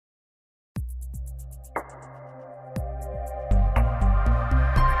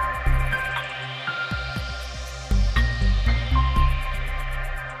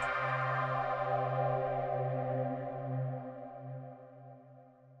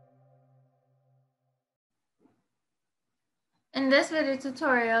In this video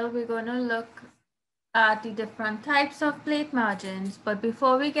tutorial, we're going to look at the different types of plate margins. But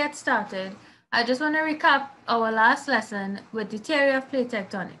before we get started, I just want to recap our last lesson with the theory of plate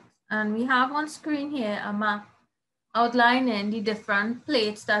tectonics. And we have on screen here a map outlining the different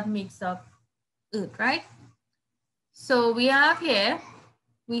plates that makes up Earth, right? So we have here,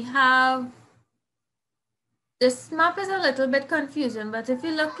 this map is a little bit confusing, but if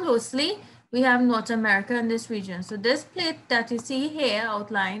you look closely, we have North America in this region. So this plate that you see here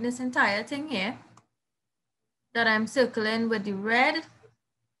outlined, this entire thing here that I'm circling with the red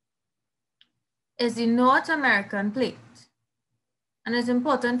is the North American plate. And it's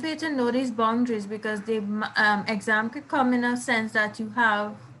important for you to know these boundaries because the exam could come in a sense that you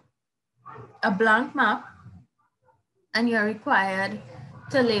have a blank map and you're required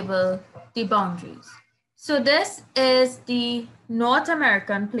to label the boundaries. So this is the North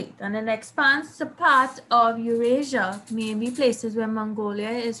American plate, and it expands to part of Eurasia, maybe places where Mongolia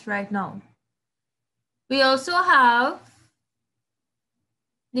is right now. We also have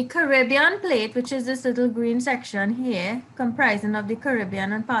the Caribbean plate, which is this little green section here, comprising of the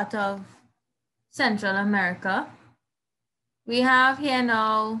Caribbean and part of Central America. We have here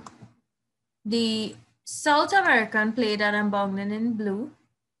now the South American plate that I'm bounding in blue,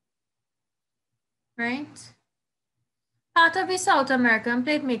 right? Part of the South American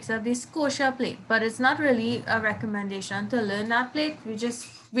plate makes up the Scotia plate, but it's not really a recommendation to learn that plate. We just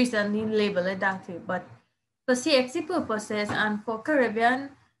recently label it that way. But for CXC purposes and for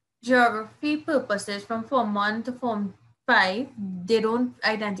Caribbean geography purposes from Form 1 to Form 5, they don't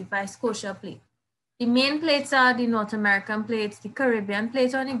identify Scotia plate. The main plates are the North American plates, the Caribbean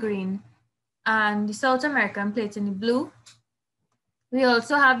plate on the green, and the South American plate in the blue. We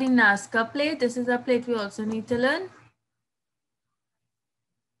also have the Nazca plate. This is a plate we also need to learn.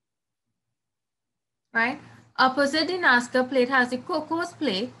 Right? Opposite the Nazca plate has the Cocos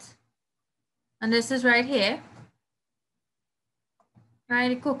plate. And this is right here. Right,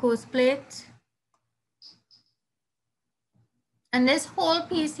 the Cocos plate. And this whole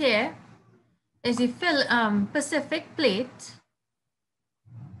piece here is the Pacific plate.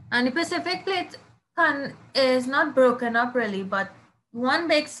 And the Pacific plate is not broken up really, but one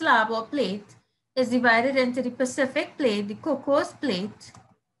big slab or plate is divided into the Pacific plate, the Cocos plate,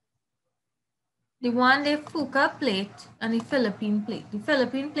 the Juan de Fuca plate, and the Philippine plate. The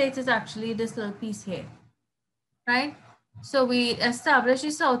Philippine plate is actually this little piece here, right? So we establish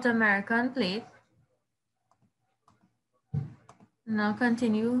the South American plate. And I'll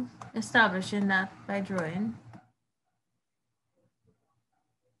continue establishing that by drawing.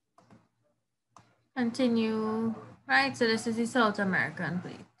 Continue, right? So this is the South American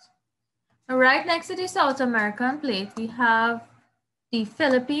plate. Right next to the South American plate, we have the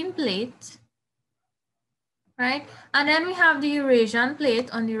Philippine plate, right? And then we have the Eurasian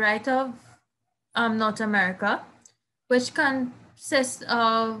plate on the right of North America, which consists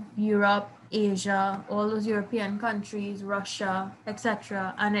of Europe, Asia, all those European countries, Russia,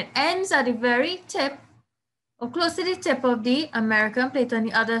 etc. And it ends at the very tip or close to the tip of the American plate on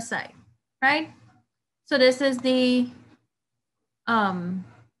the other side, right? So this is the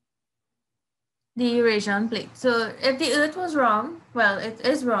Eurasian plate. So if the Earth was wrong, well, it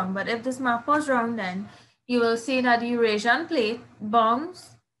is wrong, but if this map was wrong, then you will see that the Eurasian plate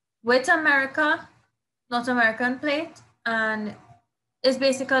bounds with America, North American plate, and it's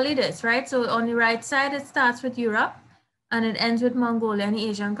basically this, right? So on the right side, it starts with Europe, and it ends with Mongolia and the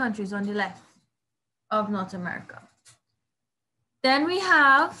Asian countries on the left of North America. Then we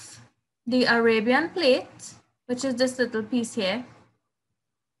have the Arabian plate, which is this little piece here,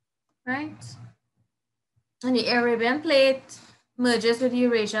 right? And the Arabian plate merges with the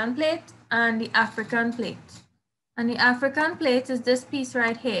Eurasian plate and the African plate. And the African plate is this piece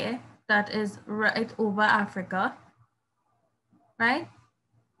right here that is right over Africa, right?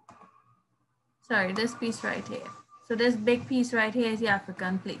 Sorry, this piece right here. So this big piece right here is the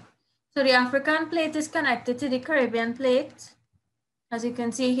African plate. So the African plate is connected to the Caribbean plate, as you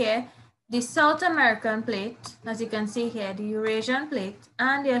can see here, the South American plate, as you can see here, the Eurasian plate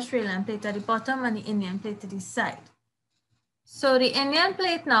and the Australian plate at the bottom and the Indian plate to the side. So the Indian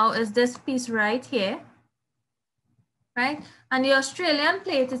plate now is this piece right here, right? And the Australian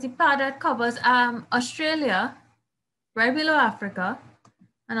plate is the part that covers Australia, right below Africa.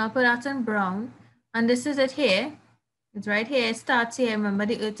 And I'll put that in brown. And this is it here. It's right here, it starts here. Remember,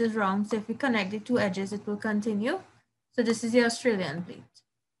 the Earth is round, so if we connect the two edges, it will continue. So this is the Australian plate.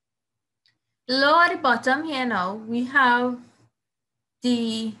 Low at the bottom here now, we have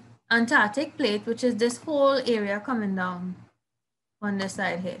the Antarctic plate, which is this whole area coming down on this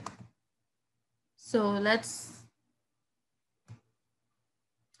side here. So let's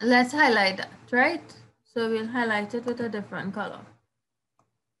let's highlight that, right? So we'll highlight it with a different color.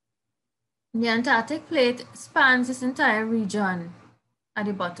 The Antarctic plate spans this entire region at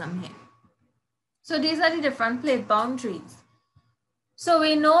the bottom here. So these are the different plate boundaries. So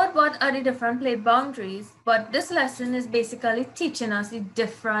we know what are the different plate boundaries, but this lesson is basically teaching us the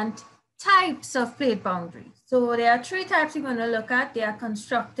different types of plate boundaries. So there are three types we're going to look at. They are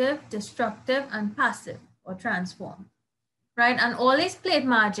constructive, destructive, and passive or transform, right? And all these plate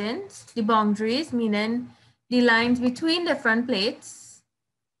margins, the boundaries, meaning the lines between different plates.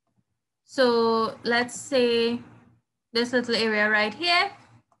 So let's say this little area right here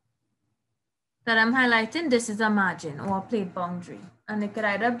that I'm highlighting, this is a margin or a plate boundary. And it could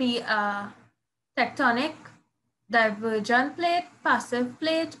either be a tectonic, divergent plate, passive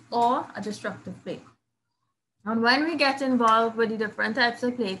plate, or a destructive plate. And when we get involved with the different types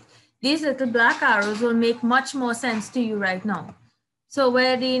of plate, these little black arrows will make much more sense to you right now. So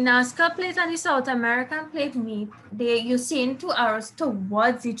where the Nazca plate and the South American plate meet, you're seeing two arrows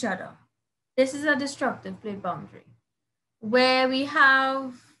towards each other. This is a destructive plate boundary. Where we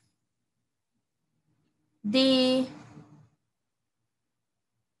have the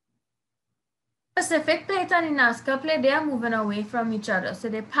Pacific plate and the Nazca plate, they are moving away from each other, so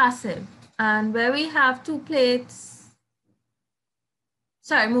they're passive. And where we have two plates,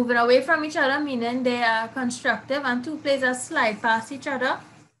 moving away from each other, meaning they are constructive, and two plates that slide past each other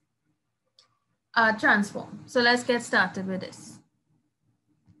are transform. So let's get started with this.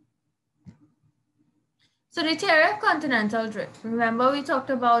 So the theory of continental drift. Remember we talked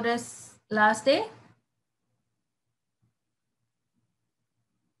about this last day?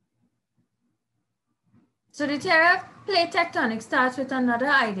 So the theory of plate tectonics starts with another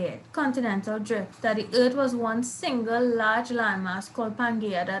idea, continental drift, that the Earth was one single large landmass called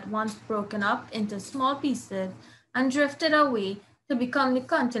Pangaea that once broken up into small pieces and drifted away to become the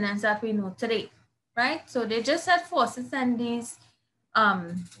continents that we know today, right? So they just had forces and these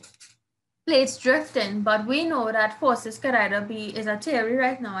plates drifting, but we know that forces could either be, is a theory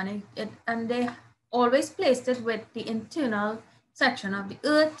right now, and they always placed it with the internal section of the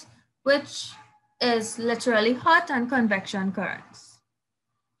Earth, which is literally hot and convection currents.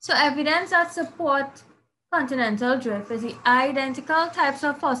 So evidence that support continental drift is the identical types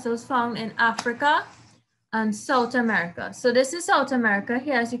of fossils found in Africa and South America. So this is South America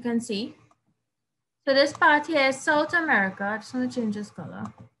here, as you can see. So this part here is South America. I just want to change this color.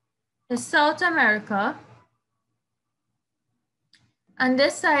 It's South America. And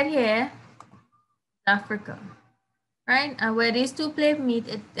this side here, Africa. Right? And where these two plates meet,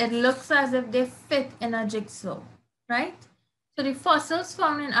 it looks as if they fit in a jigsaw, right? So the fossils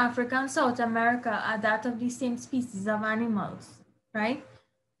found in Africa and South America are that of the same species of animals, right?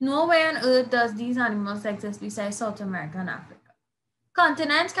 Nowhere on Earth does these animals exist besides South America and Africa.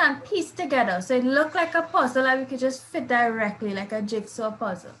 Continents can piece together, so it looks like a puzzle that we could just fit directly like a jigsaw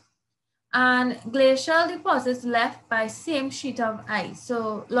puzzle. And glacial deposits left by same sheet of ice.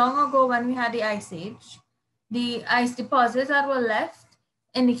 So long ago when we had the Ice Age, the ice deposits that were left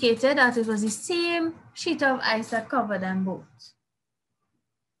indicated that it was the same sheet of ice that covered them both.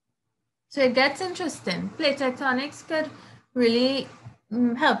 So it gets interesting. Plate tectonics could really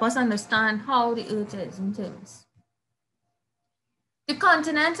help us understand how the Earth is in terms. The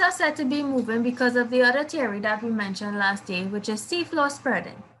continents are said to be moving because of the other theory that we mentioned last day, which is seafloor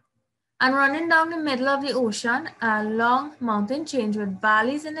spreading. And running down the middle of the ocean, a long mountain chain with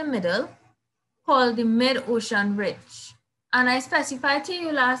valleys in the middle, called the Mid-Ocean Ridge. And I specified to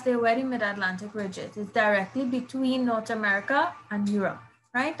you last day where the Mid-Atlantic Ridge is. It's directly between North America and Europe,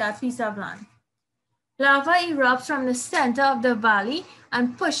 right? That piece of land. Lava erupts from the center of the valley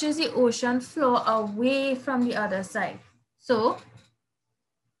and pushes the ocean floor away from the other side. So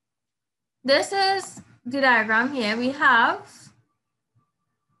this is the diagram here. We have,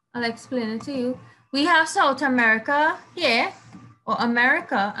 I'll explain it to you. We have South America here, or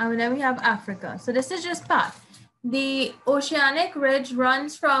America, and then we have Africa. So this is just part. The oceanic ridge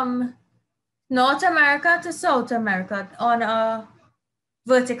runs from North America to South America on a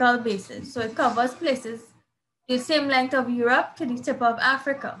vertical basis. So it covers places the same length of Europe to the tip of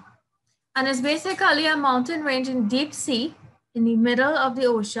Africa. And it's basically a mountain range in deep sea in the middle of the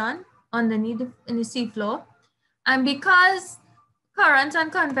ocean, underneath in the seafloor. And because currents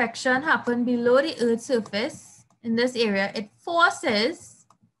and convection happen below the Earth's surface in this area, it forces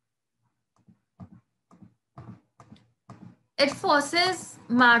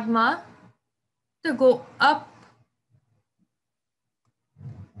magma to go up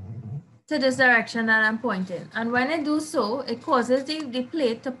to this direction that I'm pointing. And when it does so, it causes the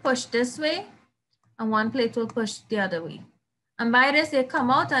plate to push this way, and one plate will push the other way. And by this, they come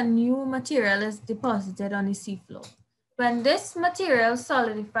out and new material is deposited on the seafloor. When this material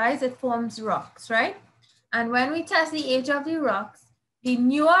solidifies, it forms rocks, right? And when we test the age of the rocks, the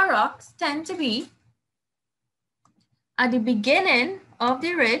newer rocks tend to be at the beginning of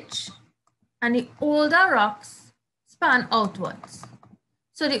the ridge, and the older rocks span outwards.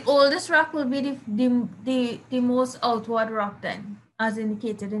 So the oldest rock will be the most outward rock then, as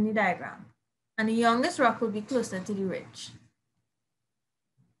indicated in the diagram. And the youngest rock will be closer to the ridge.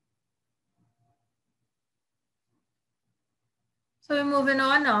 So we're moving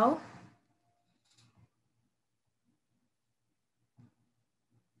on now.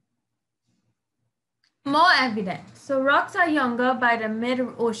 More evidence. So rocks are younger by the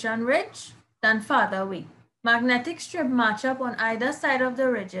mid-ocean ridge than farther away. Magnetic strip match up on either side of the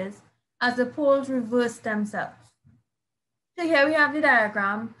ridges as the poles reverse themselves. So here we have the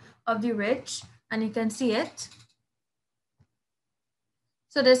diagram of the ridge, and you can see it.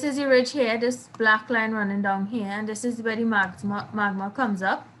 So this is the ridge here, this black line running down here, and this is where the magma comes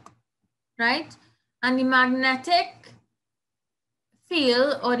up, right? And the magnetic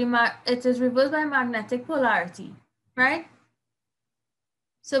field, or it is reversed by magnetic polarity, right?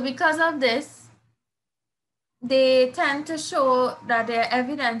 So because of this, they tend to show that their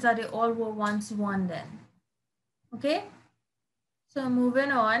evidence that they all were once one then. Okay, so moving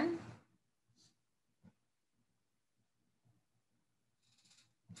on.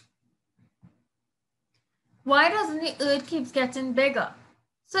 Why doesn't the earth keeps getting bigger?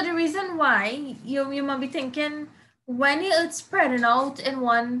 So the reason why, you might be thinking, when the earth's spreading out in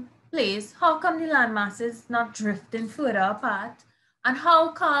one place, how come the land mass is not drifting further apart? And how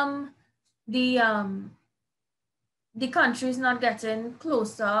come the country is not getting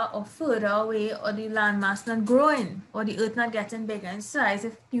closer or further away, or the landmass not growing, or the earth not getting bigger in size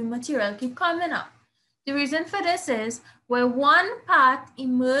if new material keep coming up? The reason for this is where one part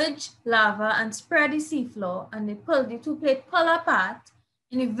emerge lava and spread the seafloor, and the two plates pull apart.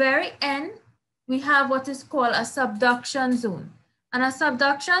 In the very end, we have what is called a subduction zone. And a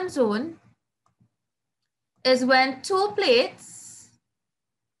subduction zone is when two plates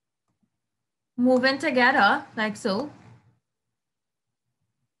moving together like so.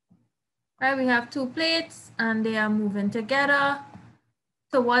 Right, we have two plates and they are moving together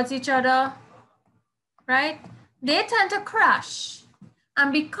towards each other, right? They tend to crash.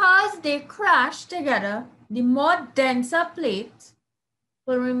 And because they crash together, the more denser plate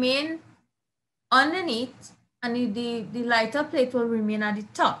will remain underneath, and the lighter plate will remain at the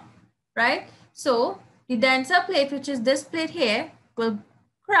top, right? So the denser plate, which is this plate here, will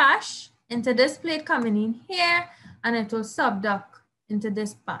crash into this plate coming in here, and it will subduct into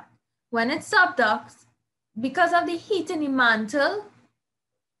this part. When it subducts, because of the heat in the mantle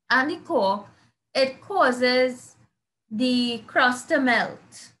and the core, it causes the crust to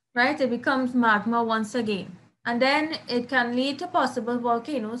melt, right? It becomes magma once again. And then it can lead to possible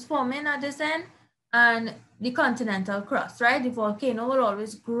volcanoes forming at this end and the continental crust, right? The volcano will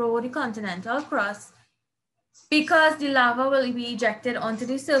always grow the continental crust because the lava will be ejected onto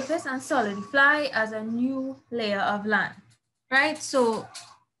the surface and solidify as a new layer of land, right? So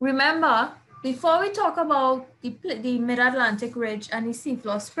remember, before we talk about the mid-Atlantic ridge and the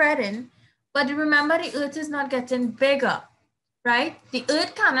seafloor spreading, but remember the earth is not getting bigger, right? The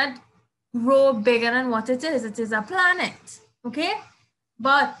earth cannot grow bigger than what it is. It is a planet, okay?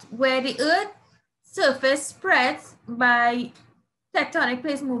 But where the earth surface spreads by tectonic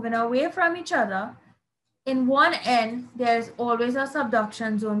plates moving away from each other, in one end, there's always a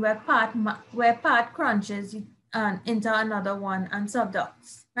subduction zone where part crunches into another one and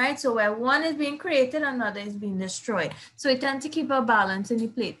subducts, right? So where one is being created, another is being destroyed. So it tends to keep a balance in the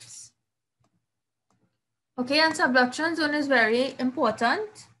plates. Okay, and subduction zone is very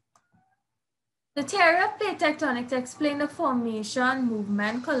important. The theory of plate tectonics explains the formation,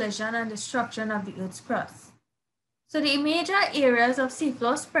 movement, collision, and destruction of the Earth's crust. So the major areas of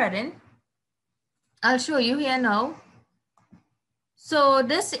seafloor spreading, I'll show you here now. So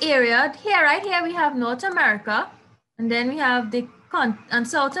this area here, right here, we have North America, and then we have and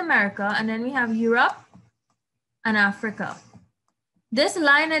South America, and then we have Europe and Africa. This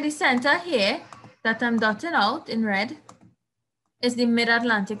line at the center here that I'm dotting out in red is the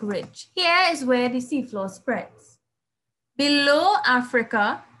mid-Atlantic ridge. Here is where the seafloor spreads. Below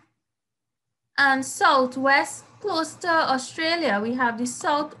Africa and southwest, close to Australia, we have the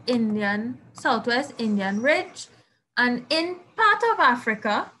Southwest Indian ridge, and in part of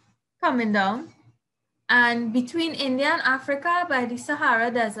Africa coming down, and between India and Africa by the Sahara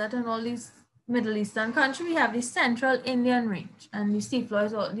Desert and all these Middle Eastern countries, we have the Central Indian range, and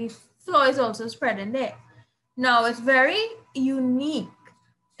the floor is also spreading there. Now it's very unique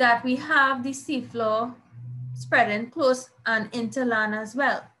that we have the seafloor spreading close and into land as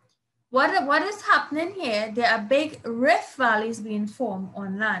well. What is happening here? There are big rift valleys being formed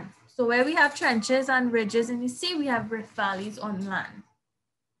on land. So where we have trenches and ridges in the sea, we have rift valleys on land,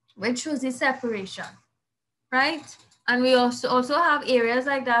 which shows the separation, right? And we also have areas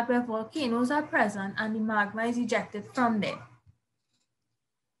like that where volcanoes are present and the magma is ejected from there.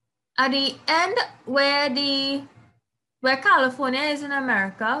 At the end where California is in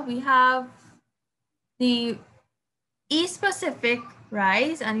America, we have the East Pacific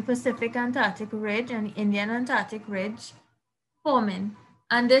Rise and the Pacific Antarctic Ridge and the Indian Antarctic Ridge forming.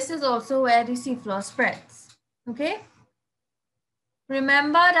 And this is also where the seafloor spreads, okay?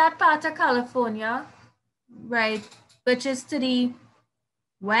 Remember that part of California, right, which is to the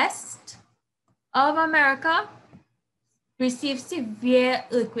west of America, receives severe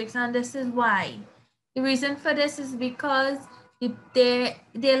earthquakes, and this is why. The reason for this is because they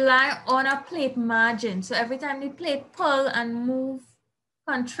lie on a plate margin. So every time the plate pull and move,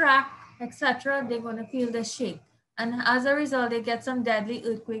 contract, etc., they're going to feel the shake. And as a result, they get some deadly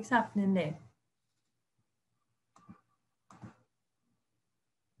earthquakes happening there.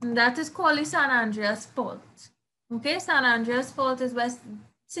 And that is called the San Andreas Fault. Okay, San Andreas Fault is where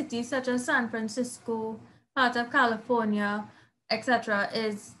cities such as San Francisco, part of California, etc.,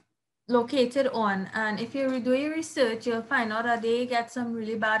 is located on. And if you do your research, you'll find out that they get some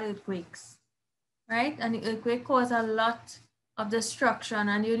really bad earthquakes, right? And the earthquake cause a lot of destruction.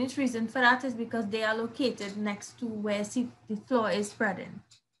 And the unique reason for that is because they are located next to where the floor is spreading.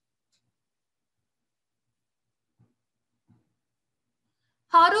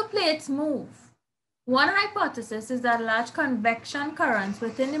 How do plates move? One hypothesis is that large convection currents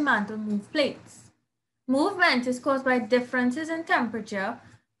within the mantle move plates. Movement is caused by differences in temperature,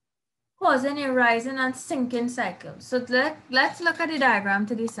 causing a rising and sinking cycle. So let's look at the diagram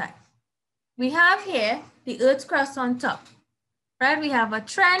to decide. We have here the Earth's crust on top, right? We have a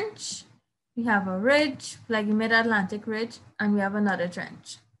trench, we have a ridge, like the Mid-Atlantic Ridge, and we have another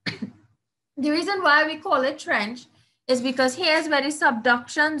trench. The reason why we call it trench is because here's where the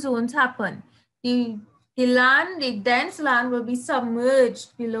subduction zones happen. The dense land will be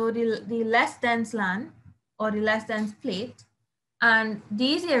submerged below the less dense land or the less dense plate. And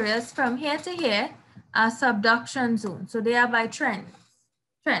these areas from here to here are subduction zones. So they are by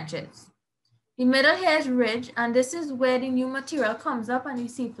trenches. The middle here is ridge, and this is where the new material comes up and the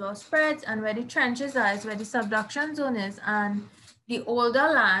seafloor spreads, and where the trenches are is where the subduction zone is, and the older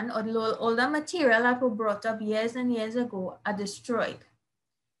land or the older material that were brought up years and years ago are destroyed.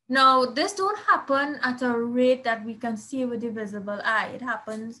 Now, this don't happen at a rate that we can see with the visible eye. It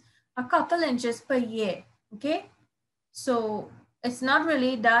happens a couple inches per year, okay? So it's not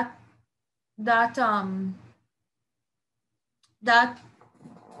really that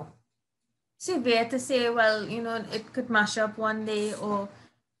severe to say, well, you know, it could mash up one day or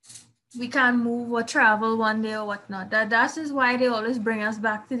we can't move or travel one day or whatnot. That is why they always bring us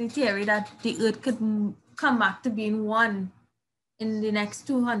back to the theory that the Earth could come back to being one in the next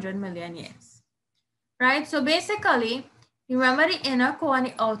 200 million years, right? So basically, remember the inner core and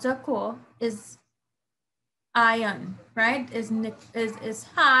the outer core is iron, right? Is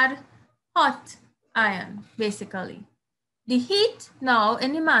hard, hot iron, basically. The heat now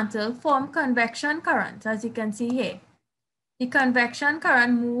in the mantle form convection currents, as you can see here. The convection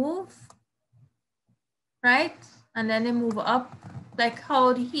current move, right? And then they move up, like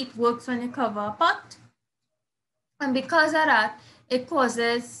how the heat works when you cover a pot. And because of that, it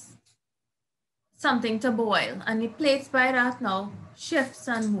causes something to boil. And the plates by that now shifts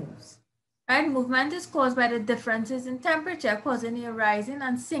and moves, right? Movement is caused by the differences in temperature causing a rising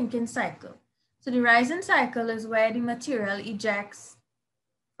and sinking cycle. So the rising cycle is where the material ejects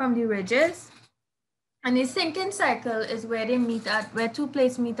from the ridges. And the sinking cycle is where they meet at, where two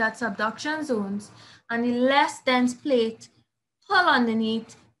plates meet at subduction zones, and the less dense plate pull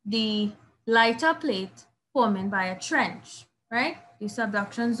underneath the lighter plate, forming by a trench, right? The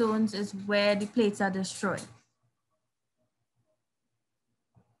subduction zones is where the plates are destroyed.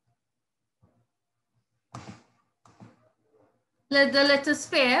 The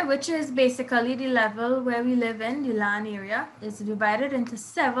lithosphere, which is basically the level where we live in, the land area, is divided into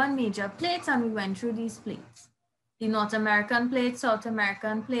 7 major plates, and we went through these plates. The North American plate, South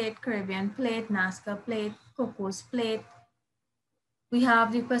American plate, Caribbean plate, Nazca plate, Cocos plate. We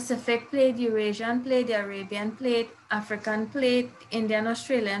have the Pacific plate, the Eurasian plate, the Arabian plate, African plate, Indian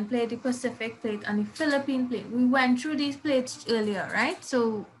Australian plate, the Pacific plate, and the Philippine plate. We went through these plates earlier, right?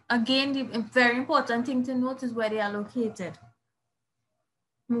 So again, the very important thing to note is where they are located.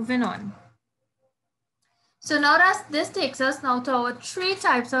 Moving on. So now this takes us now to our 3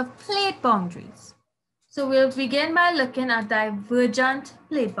 types of plate boundaries. So we'll begin by looking at divergent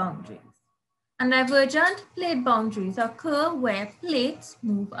plate boundaries. And divergent plate boundaries occur where plates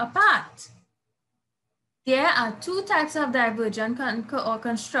move apart. There are 2 types of divergent or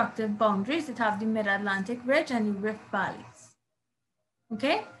constructive boundaries that have the Mid-Atlantic Ridge and the Rift Valleys.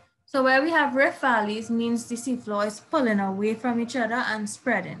 Okay, so where we have rift valleys means the seafloor is pulling away from each other and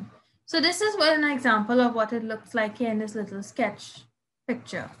spreading. So this is an example of what it looks like here in this little sketch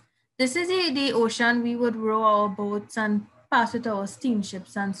picture. This is the ocean. We would row our boats and pass with our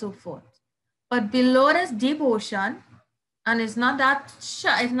steamships and so forth. But below this deep ocean, and it's not that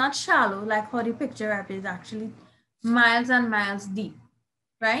it's not shallow like how the picture up is actually miles and miles deep,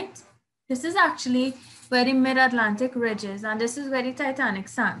 right? This is actually where the Mid-Atlantic Ridge is, and this is where the Titanic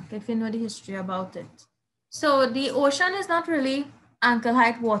sank, if you know the history about it. So the ocean is not really ankle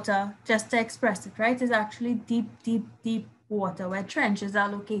height water just to express it, right? It's actually deep, deep, deep water where trenches are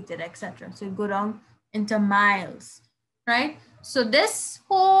located, etc. So you go down into miles, right? So this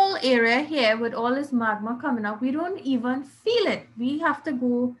whole area here with all this magma coming up, we don't even feel it. We have to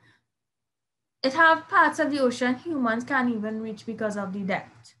go, it have parts of the ocean humans can't even reach because of the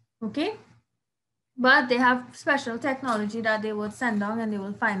depth, okay? But they have special technology that they would send down and they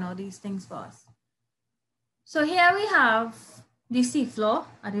will find all these things for us. So here we have the seafloor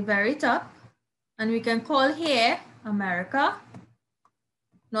at the very top, and we can call here America,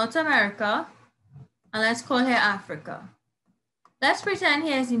 North America, and let's call here Africa. Let's pretend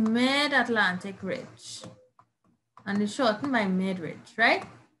here is the Mid-Atlantic Ridge, and it's shortened by Mid-Ridge, right?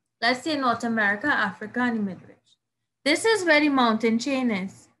 Let's say North America, Africa, and the Mid-Ridge. This is where the mountain chain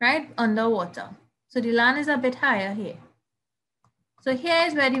is, right? Underwater. So the land is a bit higher here. So here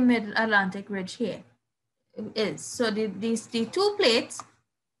is where the Mid-Atlantic Ridge here is. So the 2 plates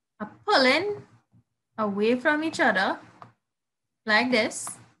are pulling away from each other like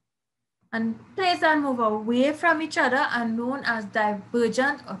this. And plates that move away from each other are known as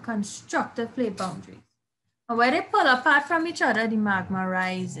divergent or constructive plate boundaries. And where they pull apart from each other, the magma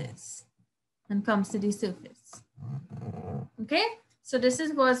rises and comes to the surface. Okay? So this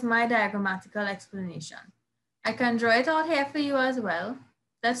was my diagrammatical explanation. I can draw it out here for you as well.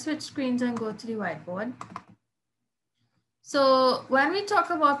 Let's switch screens and go to the whiteboard. So when we talk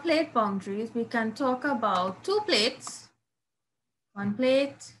about plate boundaries, we can talk about 2 plates, 1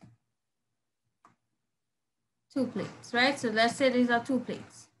 plate, 2 plates, right? So let's say these are 2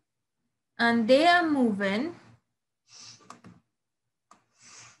 plates. And they are moving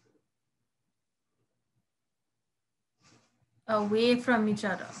away from each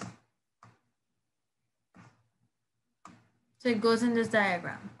other. So it goes in this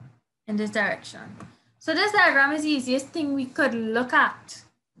diagram, in this direction. So this diagram is the easiest thing we could look at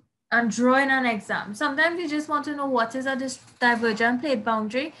and draw in an exam. Sometimes you just want to know what is a divergent plate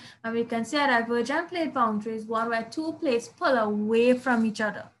boundary, and we can say a divergent plate boundary is one where 2 plates pull away from each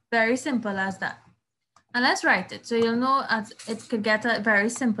other. Very simple as that. And let's write it so you'll know as it could get very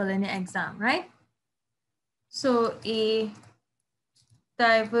simple in the exam, right? So a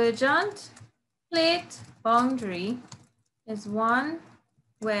divergent plate boundary is one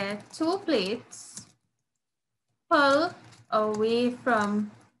where 2 plates pull away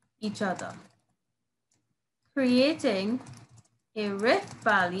from each other, creating a rift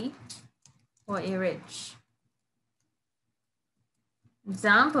valley or a ridge.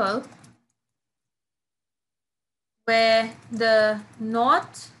 Example, where the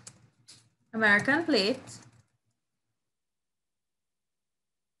North American plate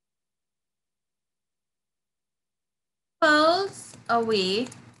pulls away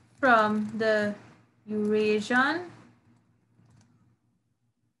from the Eurasian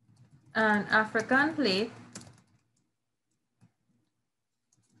and African plate,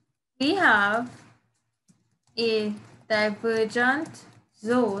 we have a divergent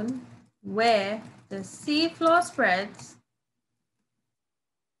zone where the seafloor spreads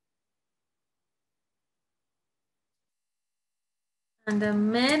and the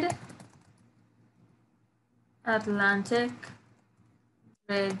Mid-Atlantic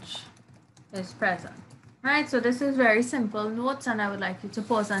Ridge is present. Right, so this is very simple notes, and I would like you to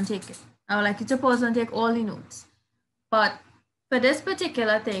pause and take it. I would like you to pause and take all the notes. But for this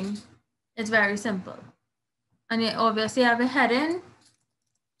particular thing, it's very simple. And you obviously have a heading,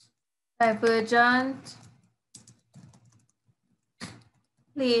 divergent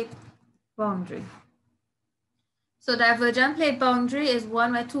plate boundary. So divergent plate boundary is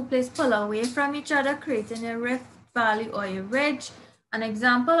one where 2 plates pull away from each other, creating a rift valley or a ridge. An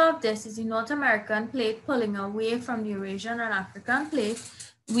example of this is the North American plate pulling away from the Eurasian and African plate.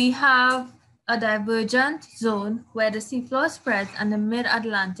 We have a divergent zone where the seafloor spreads and the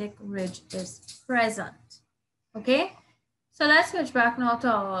mid-Atlantic ridge is present. Okay, so let's switch back now to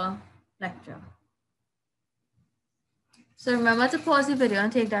our lecture. So remember to pause the video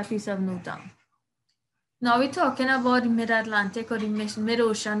and take that piece of note down. Now we're talking about the mid-Atlantic or the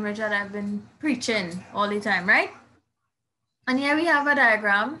mid-ocean ridge that I've been preaching all the time, right? And here we have a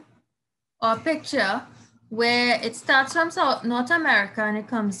diagram or a picture where it starts from North America and it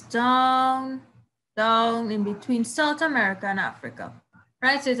comes down in between South America and Africa,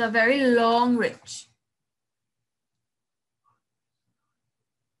 right? So it's a very long ridge.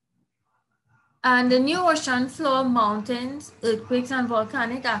 And the new ocean floor, mountains, earthquakes, and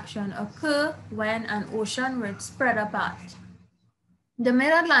volcanic action occur when an ocean ridge spread apart. The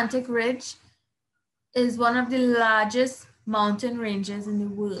Mid-Atlantic Ridge is one of the largest mountain ranges in the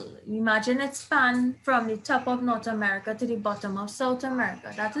world. Imagine it spans from the top of North America to the bottom of South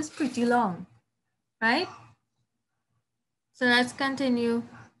America. That is pretty long, right? So let's continue.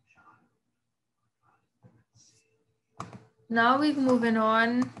 Now we're moving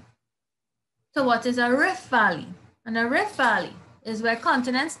on to what is a rift valley. And a rift valley is where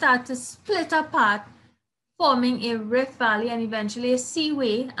continents start to split apart, forming a rift valley and eventually a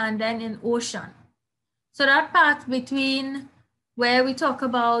seaway and then an ocean. So that part between where we talk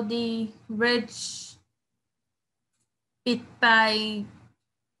about the ridge bit by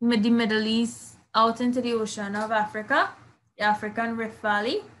the Middle East out into the ocean of Africa, the African Rift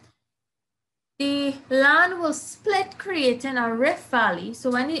Valley, the land will split, creating a rift valley.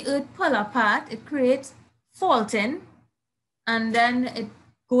 So when the earth pull apart, it creates faulting, and then it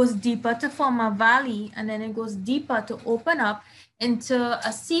goes deeper to form a valley, and then it goes deeper to open up into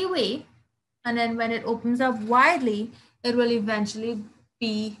a seaway. And then when it opens up widely, it will eventually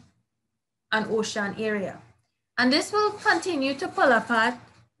be an ocean area. And this will continue to pull apart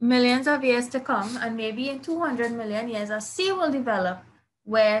millions of years to come. And maybe in 200 million years, a sea will develop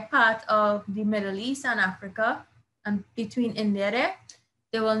where part of the Middle East and Africa and between India there,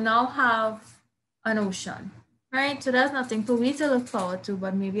 they will now have an ocean, right? So that's nothing for we to look forward to,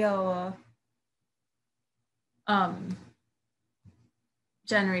 but maybe our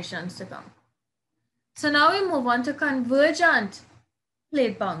generations to come. So now we move on to convergent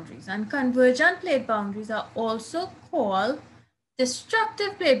plate boundaries, and convergent plate boundaries are also called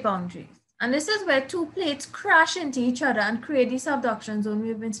destructive plate boundaries. And this is where two plates crash into each other and create the subduction zone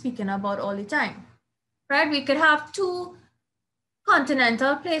we've been speaking about all the time, right? We could have two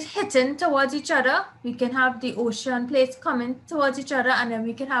continental plates hitting towards each other. We can have the ocean plates coming towards each other, and then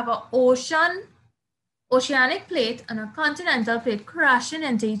we can have an oceanic plate and a continental plate crashing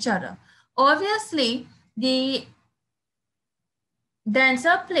into each other. Obviously, the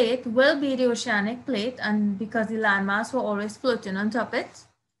denser plate will be the oceanic plate, and because the landmass will always floating on top of it,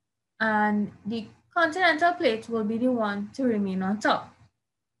 and the continental plate will be the one to remain on top.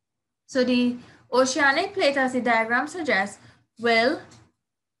 So the oceanic plate, as the diagram suggests, will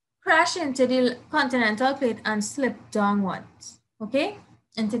crash into the continental plate and slip downwards, okay,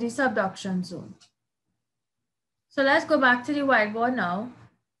 into the subduction zone. So let's go back to the whiteboard now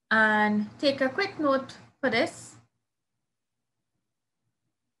and take a quick note for this.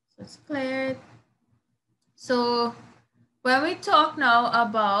 So it's cleared. So when we talk now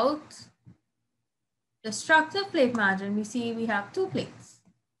about destructive plate margin, we see we have two plates.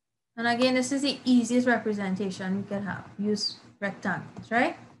 And again, this is the easiest representation we can have. Use rectangles,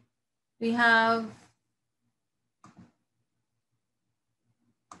 right? We have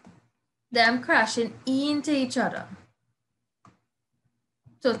them crashing into each other.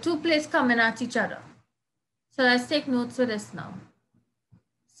 So two plates coming at each other. So let's take notes for this now.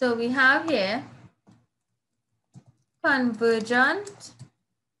 So we have here convergent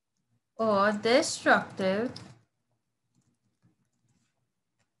or destructive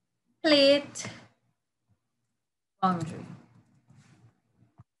plate boundary.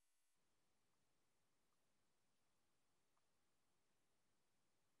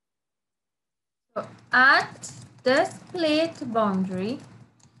 So at this plate boundary,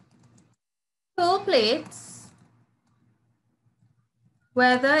 two plates,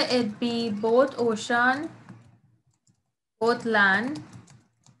 whether it be both ocean, both land,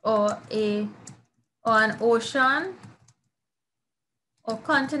 or an ocean or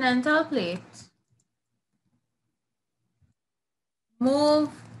continental plate, move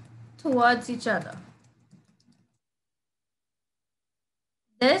towards each other.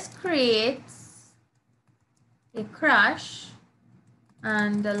 This creates a crash,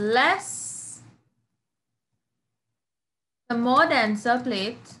 and the more denser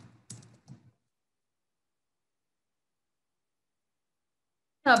plate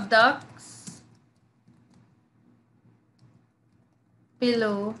subducts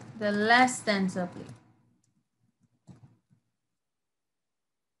below the less denser plate.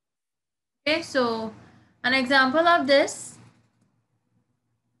 Okay, so an example of this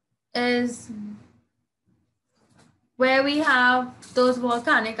is where we have a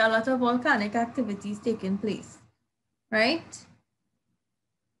lot of volcanic activities taking place, right?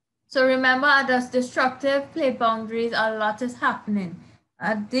 So remember, at those destructive plate boundaries, a lot is happening.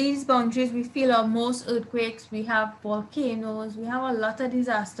 At these boundaries, we feel our most earthquakes, we have volcanoes, we have a lot of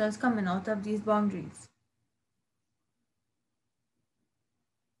disasters coming out of these boundaries.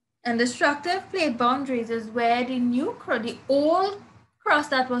 And destructive plate boundaries is where the old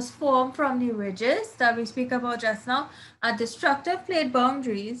crust that was formed from the ridges that we speak about just now, at destructive plate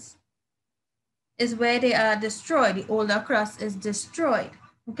boundaries is where they are destroyed. The older crust is destroyed.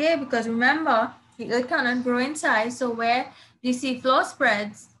 Okay, because remember, the earth cannot grow in size, so where the seafloor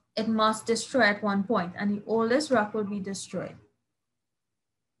spreads, it must destroy at one point, and the oldest rock will be destroyed.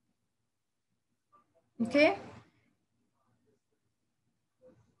 Okay.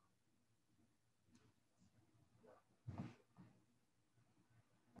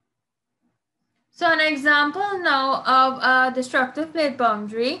 So an example now of a destructive plate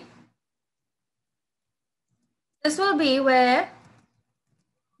boundary. This will be where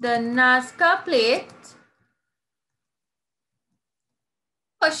the Nazca plate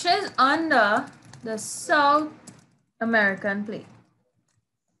pushes under the South American plate.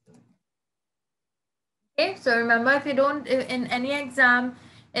 Okay, so remember, if you don't, in any exam,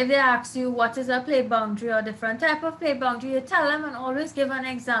 if they ask you what is a plate boundary or different type of plate boundary, you tell them and always give an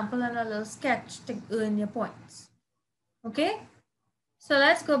example and a little sketch to earn your points. Okay, so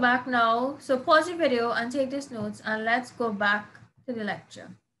let's go back now. So pause the video and take these notes, and let's go back to the lecture.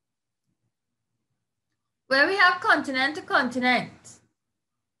 Where we have continent to continent,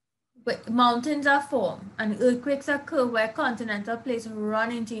 mountains are formed and earthquakes occur where continental plates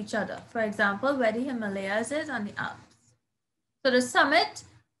run into each other. For example, where the Himalayas is and the Alps. So the summit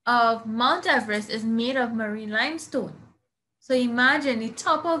of Mount Everest is made of marine limestone. So imagine the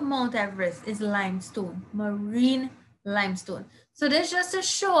top of Mount Everest is limestone, marine limestone. So this just to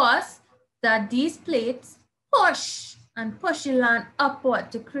show us that these plates push the land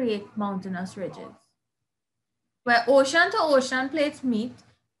upward to create mountainous ridges. Where ocean to ocean plates meet,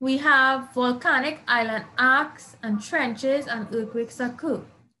 we have volcanic island arcs and trenches and earthquakes occur.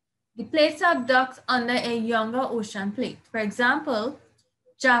 The plate subducts under a younger ocean plate. For example,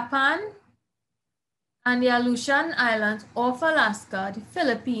 Japan and the Aleutian Islands off Alaska, the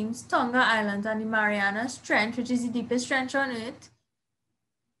Philippines, Tonga Islands, and the Marianas Trench, which is the deepest trench on Earth,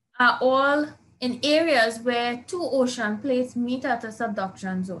 are all in areas where two ocean plates meet at a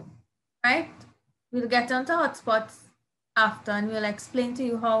subduction zone, right? We'll get onto hotspots after, and we'll explain to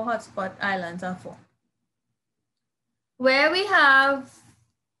you how hotspot islands are formed. Where we have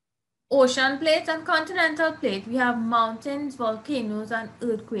ocean plates and continental plate, we have mountains, volcanoes, and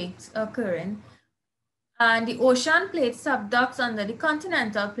earthquakes occurring. And the ocean plate subducts under the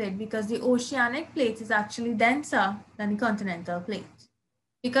continental plate because the oceanic plate is actually denser than the continental plate.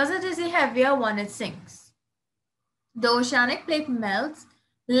 Because it is a heavier one, it sinks. The oceanic plate melts,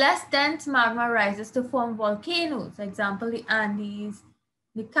 less dense magma rises to form volcanoes, example, the Andes,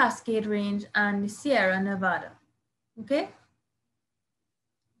 the Cascade Range, and the Sierra Nevada. Okay?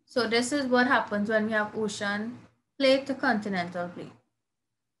 So this is what happens when we have ocean plate to continental plate.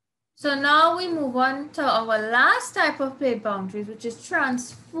 So now we move on to our last type of plate boundaries, which is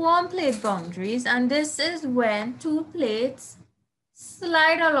transform plate boundaries. And this is when two plates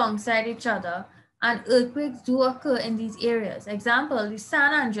slide alongside each other and earthquakes do occur in these areas. Example, the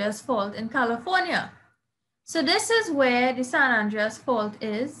San Andreas Fault in California. So this is where the San Andreas Fault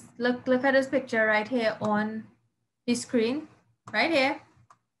is. Look at this picture right here on the screen, right here.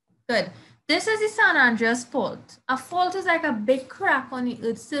 Good. This is the San Andreas Fault. A fault is like a big crack on the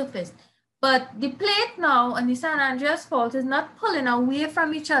Earth's surface. But the plate now on the San Andreas Fault is not pulling away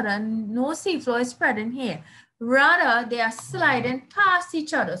from each other. No seafloor is spreading here. Rather, they are sliding past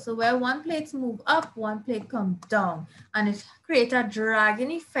each other. So where one plate moves up, one plate comes down. And it creates a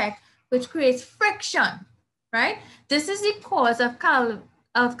dragging effect, which creates friction, right? This is the cause of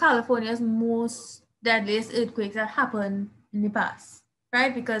California's most deadliest earthquakes that happened in the past.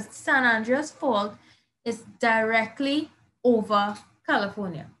 Right, because San Andreas Fault is directly over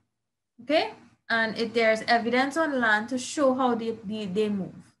California, okay? And there's evidence on land to show how they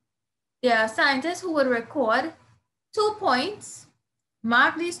move. There are scientists who would record 2 points,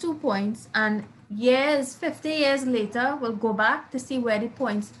 mark these 2 points, and 50 years later, will go back to see where the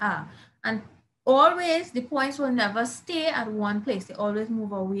points are. And always, the points will never stay at one place. They always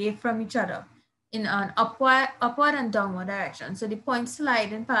move away from each other. in an upward and downward direction. So the points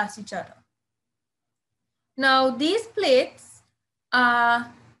sliding past each other. Now these plates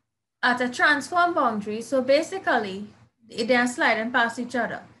are at a transform boundary. So basically they are sliding past each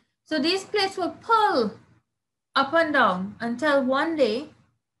other. So these plates will pull up and down until one day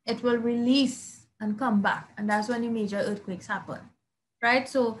it will release and come back. And that's when the major earthquakes happen, right?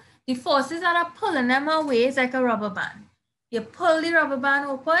 So the forces that are pulling them away is like a rubber band. You pull the rubber band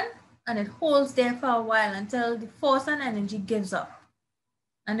open and it holds there for a while until the force and energy gives up.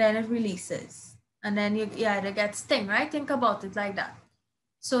 And then it releases. And then you either get sting, right? Think about it like that.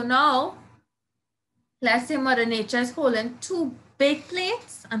 So now, let's say Mother Nature is holding two big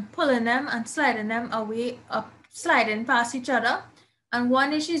plates and pulling them and sliding them away, up, sliding past each other. And one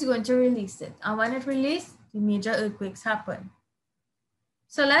day she's going to release it. And when it releases, the major earthquakes happen.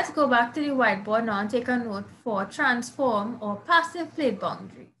 So let's go back to the whiteboard now and take a note for transform or passive plate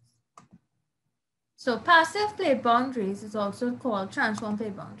boundaries. So passive plate boundaries is also called transform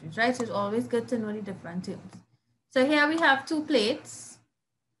plate boundaries, right? So it's always good to know the different terms. So here we have two plates.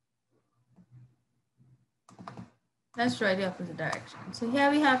 Let's try the opposite direction. So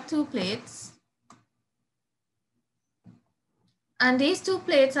here we have two plates. And these two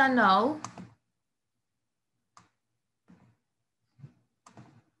plates are now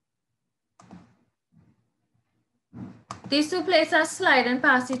these two plates are sliding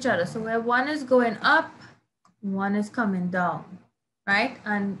past each other. So where one is going up, one is coming down, right?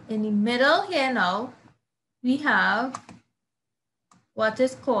 And in the middle here now, we have what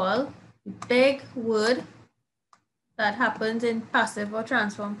is called the big word that happens in passive or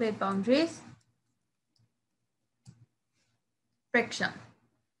transform plate boundaries, friction,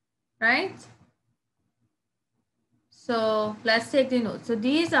 right? So let's take the notes. So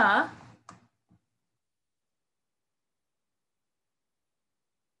these are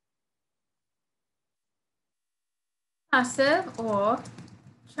passive or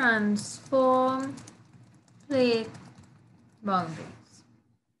transform plate boundaries.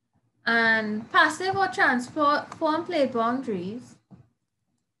 And passive or transform plate boundaries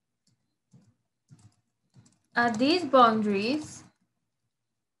are these boundaries.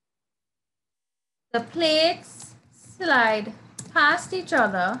 The plates slide past each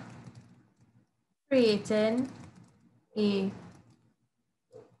other, creating a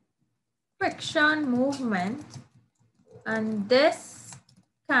friction movement, and this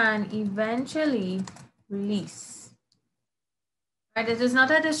can eventually release. Right? It is not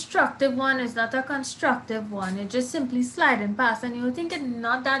a destructive one, it's not a constructive one, it's just simply sliding past, and you'll think it's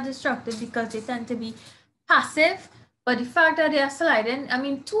not that destructive because they tend to be passive, but the fact that they are sliding, I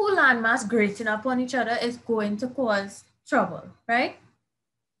mean, two landmass grating upon each other is going to cause trouble, right?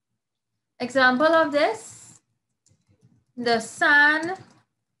 Example of this, the San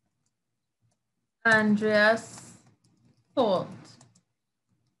Andreas Fault,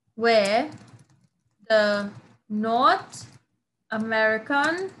 where the North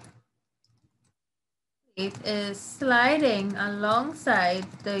American plate is sliding alongside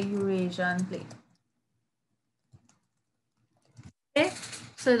the Eurasian plate. Okay,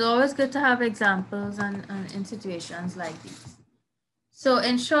 so it's always good to have examples and in situations like these. So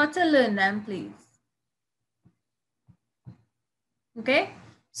ensure to learn them, please. Okay,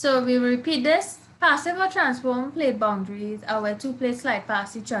 so we repeat this. Passive or transform plate boundaries are where two plates slide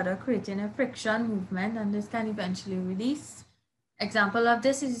past each other, creating a friction movement, and this can eventually release. Example of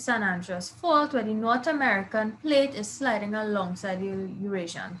this is the San Andreas Fault, where the North American plate is sliding alongside the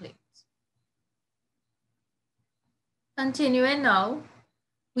Eurasian plate. Continuing now,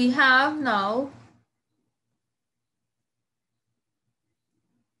 we have now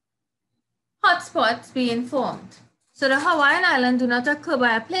hotspots being formed. So the Hawaiian Islands do not occur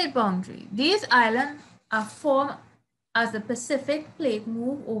by a plate boundary. These islands are formed as the Pacific plate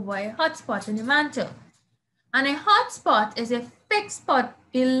moves over a hotspot in the mantle. And a hotspot is a fixed spot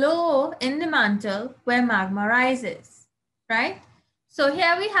below in the mantle where magma rises, right? So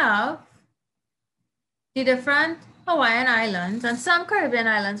here we have the different Hawaiian islands, and some Caribbean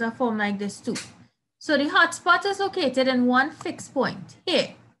islands are formed like this too. So the hotspot is located in one fixed point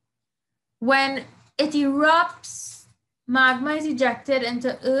here. When it erupts, magma is ejected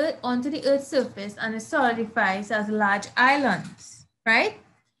onto the Earth's surface and it solidifies as large islands, right?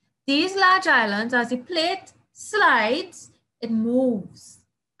 These large islands, as the plate slides, it moves,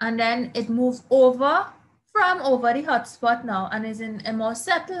 and then it moves over the hotspot now and is in a more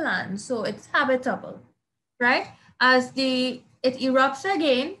settled land, so it's habitable, right? As it erupts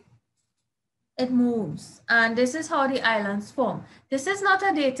again, it moves, and this is how the islands form. This is not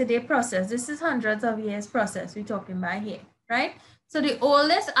a day-to-day process. This is hundreds of years process we're talking about here, right? So the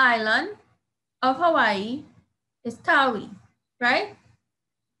oldest island of Hawaii is Tawi, right?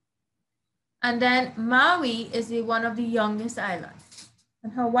 And then Maui is one of the youngest islands.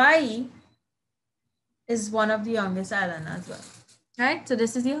 And Hawaii is one of the youngest islands as well, right? So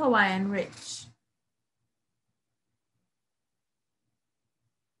this is the Hawaiian Ridge.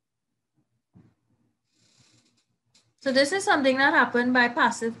 So this is something that happened by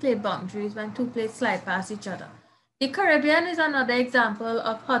passive plate boundaries when two plates slide past each other. The Caribbean is another example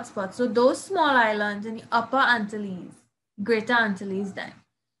of hotspots. So those small islands in the upper Antilles, Greater Antilles then,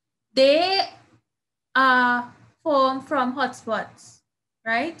 they are formed from hotspots,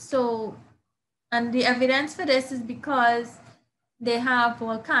 right? So, and the evidence for this is because they have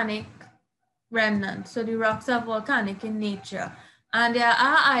volcanic remnants. So the rocks are volcanic in nature. And there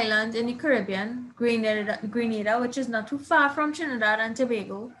are islands in the Caribbean, Grenada, which is not too far from Trinidad and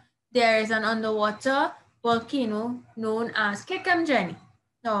Tobago. There is an underwater volcano known as Kikamjeni.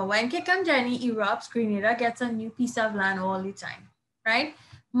 Now, when Kikamjeni erupts, Grenada gets a new piece of land all the time, right?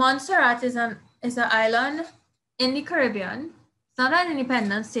 Montserrat is an island in the Caribbean. It's not an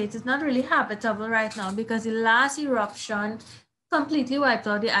independent state. It's not really habitable right now because the last eruption completely wiped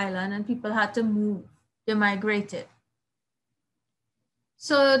out the island and people had to move. They migrated.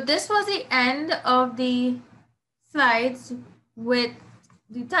 So this was the end of the slides with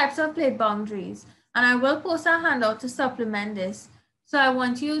the types of plate boundaries. And I will post a handout to supplement this. So I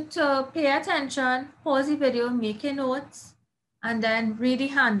want you to pay attention, pause the video, make your notes, and then read the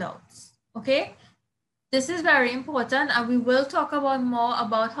handouts, okay? This is very important, and we will talk about more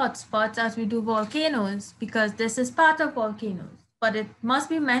about hotspots as we do volcanoes, because this is part of volcanoes. But it must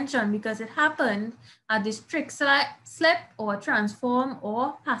be mentioned because it happened at the strict slip or transform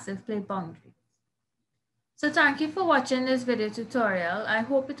or passive plate boundary. So thank you for watching this video tutorial. I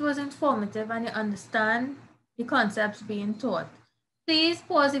hope it was informative and you understand the concepts being taught. Please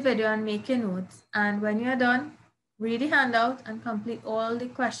pause the video and make your notes. And when you're done, read the handout and complete all the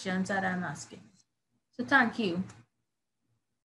questions that I'm asking. So thank you.